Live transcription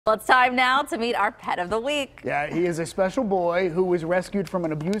Well, it's time now to meet our pet of the week. Yeah, he is a special boy who was rescued from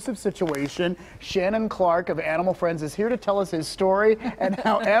an abusive situation. Shannon Clark of Animal Friends is here to tell us his story and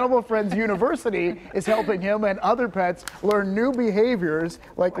how Animal Friends University is helping him and other pets learn new behaviors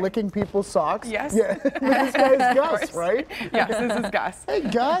like licking people's socks. Yes. Yeah. This guy is Gus, right? Yes, this is Gus. Hey,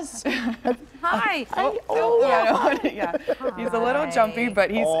 Gus. Hi. Yeah. He's a little jumpy,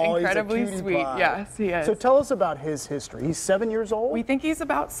 but he's incredibly he's a sweet. pie. Yes, he is. So tell us about his history. He's 7 years old? We think he's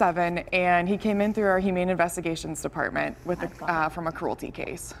about 7, and he came in through our Humane Investigations Department with from a cruelty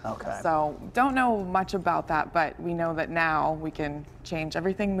case. Okay. So don't know much about that, but we know that now we can change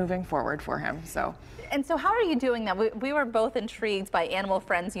everything moving forward for him. And so how are you doing that? We were both intrigued by Animal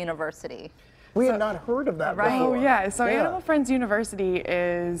Friends University. We had not heard of that Right. before. Oh yeah, so Animal Friends University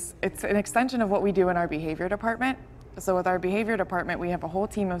it's an extension of what we do in our behavior department. So with our behavior department, we have a whole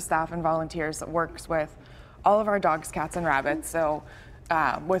team of staff and volunteers that works with all of our dogs, cats, and rabbits. So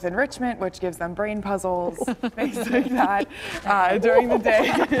with enrichment, which gives them brain puzzles, things like that during the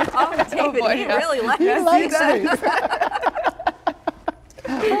day. Oh, David, he really likes me.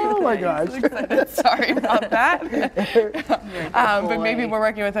 Oh my gosh. Sorry about that. But maybe we're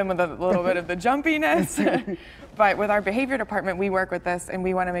working with him with a little bit of the jumpiness. But with our behavior department, we work with this, and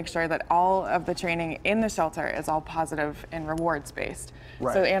we want to make sure that all of the training in the shelter is all positive and rewards based.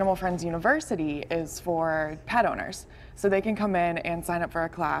 Right. So Animal Friends University is for pet owners. So they can come in and sign up for a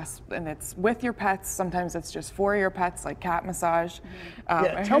class, and it's with your pets. Sometimes it's just for your pets, like cat massage.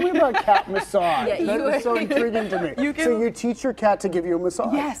 Yeah, tell me about cat massage. Yeah, that was so intriguing to me. So you teach your cat to give you a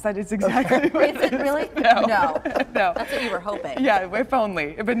massage? Yes, that is exactly what Is it really? No. No. No. That's what you were hoping. Yeah, if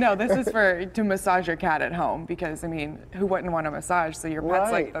only. But no, this is to massage your cat at home, because I mean, who wouldn't want a massage? So your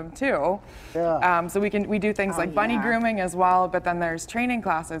pets like them too. Yeah. So we do things like bunny grooming as well, but then there's training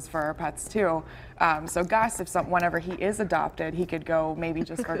classes for our pets too. So Gus, whenever he is adopted, he could go maybe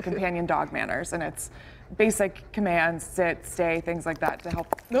just for companion dog manners, and it's basic commands, sit, stay, things like that to help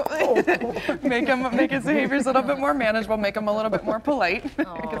make his behaviors a little bit more manageable, make him a little bit more polite,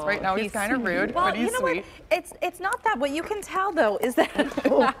 because right now he's kind of rude, well, but he's sweet. What? It's not that. What you can tell though is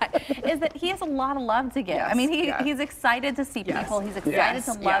that he has a lot of love to give. Yes, I mean, he's excited to see people. He's excited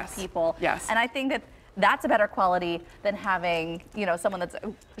to love people. Yes. And I think that's a better quality than having, someone that's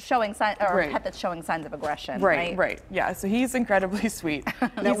showing signs, or a pet that's showing signs of aggression. Right. Yeah, so he's incredibly sweet.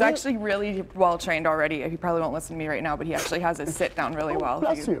 He's actually really well trained already. He probably won't listen to me right now, but he actually has his sit down really well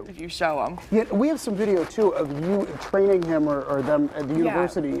if you show him. Yeah, we have some video too of you training him or them at the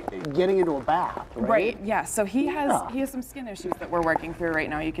university getting into a bath, right? Yeah, so he has some skin issues that we're working through right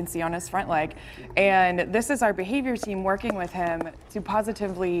now. You can see on his front leg. And this is our behavior team working with him to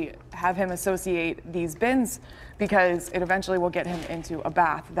positively have him associate these bins, because it eventually will get him into a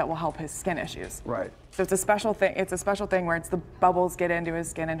bath that will help his skin issues. Right. So it's a special thing. It's a special thing where it's the bubbles get into his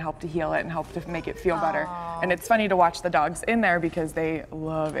skin and help to heal it and help to make it feel better. And it's funny to watch the dogs in there because they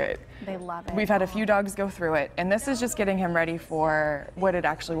love it. They love it. We've had a few dogs go through it, and this is just getting him ready for what it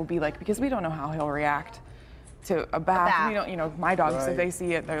actually will be like, because we don't know how he'll react to a bath. We don't, my dogs, if they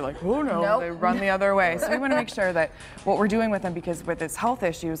see it, they're like, oh no, they run the other way. So we want to make sure that what we're doing with him, because with his health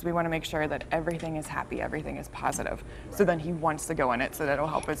issues, we want to make sure that everything is happy, everything is positive. So then he wants to go in it, so that it'll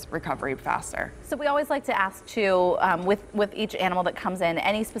help his recovery faster. So we always like to ask too, with each animal that comes in,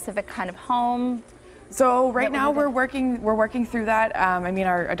 any specific kind of home? So right now we're working through that. I mean,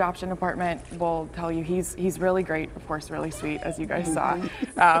 our adoption department will tell you he's really great, of course, really sweet, as you guys saw.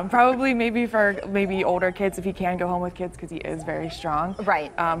 Probably maybe for older kids, if he can go home with kids, because he is very strong.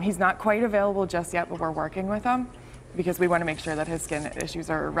 Right. He's not quite available just yet, but we're working with him, because we want to make sure that his skin issues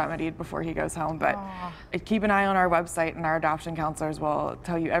are remedied before he goes home. But keep an eye on our website, and our adoption counselors will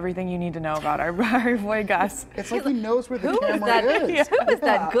tell you everything you need to know about our boy Gus. It's like he knows where the camera is. Who is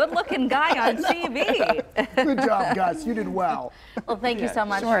that good-looking guy on TV? Good job, Gus. You did well. Well, thank you so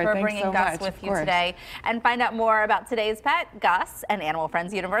much for bringing Gus with you today. And find out more about today's pet, Gus, and Animal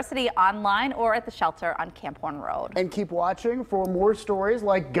Friends University online or at the shelter on Camp Horn Road. And keep watching for more stories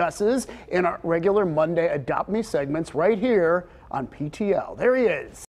like Gus's in our regular Monday Adopt Me segments right here on PTL. There he is.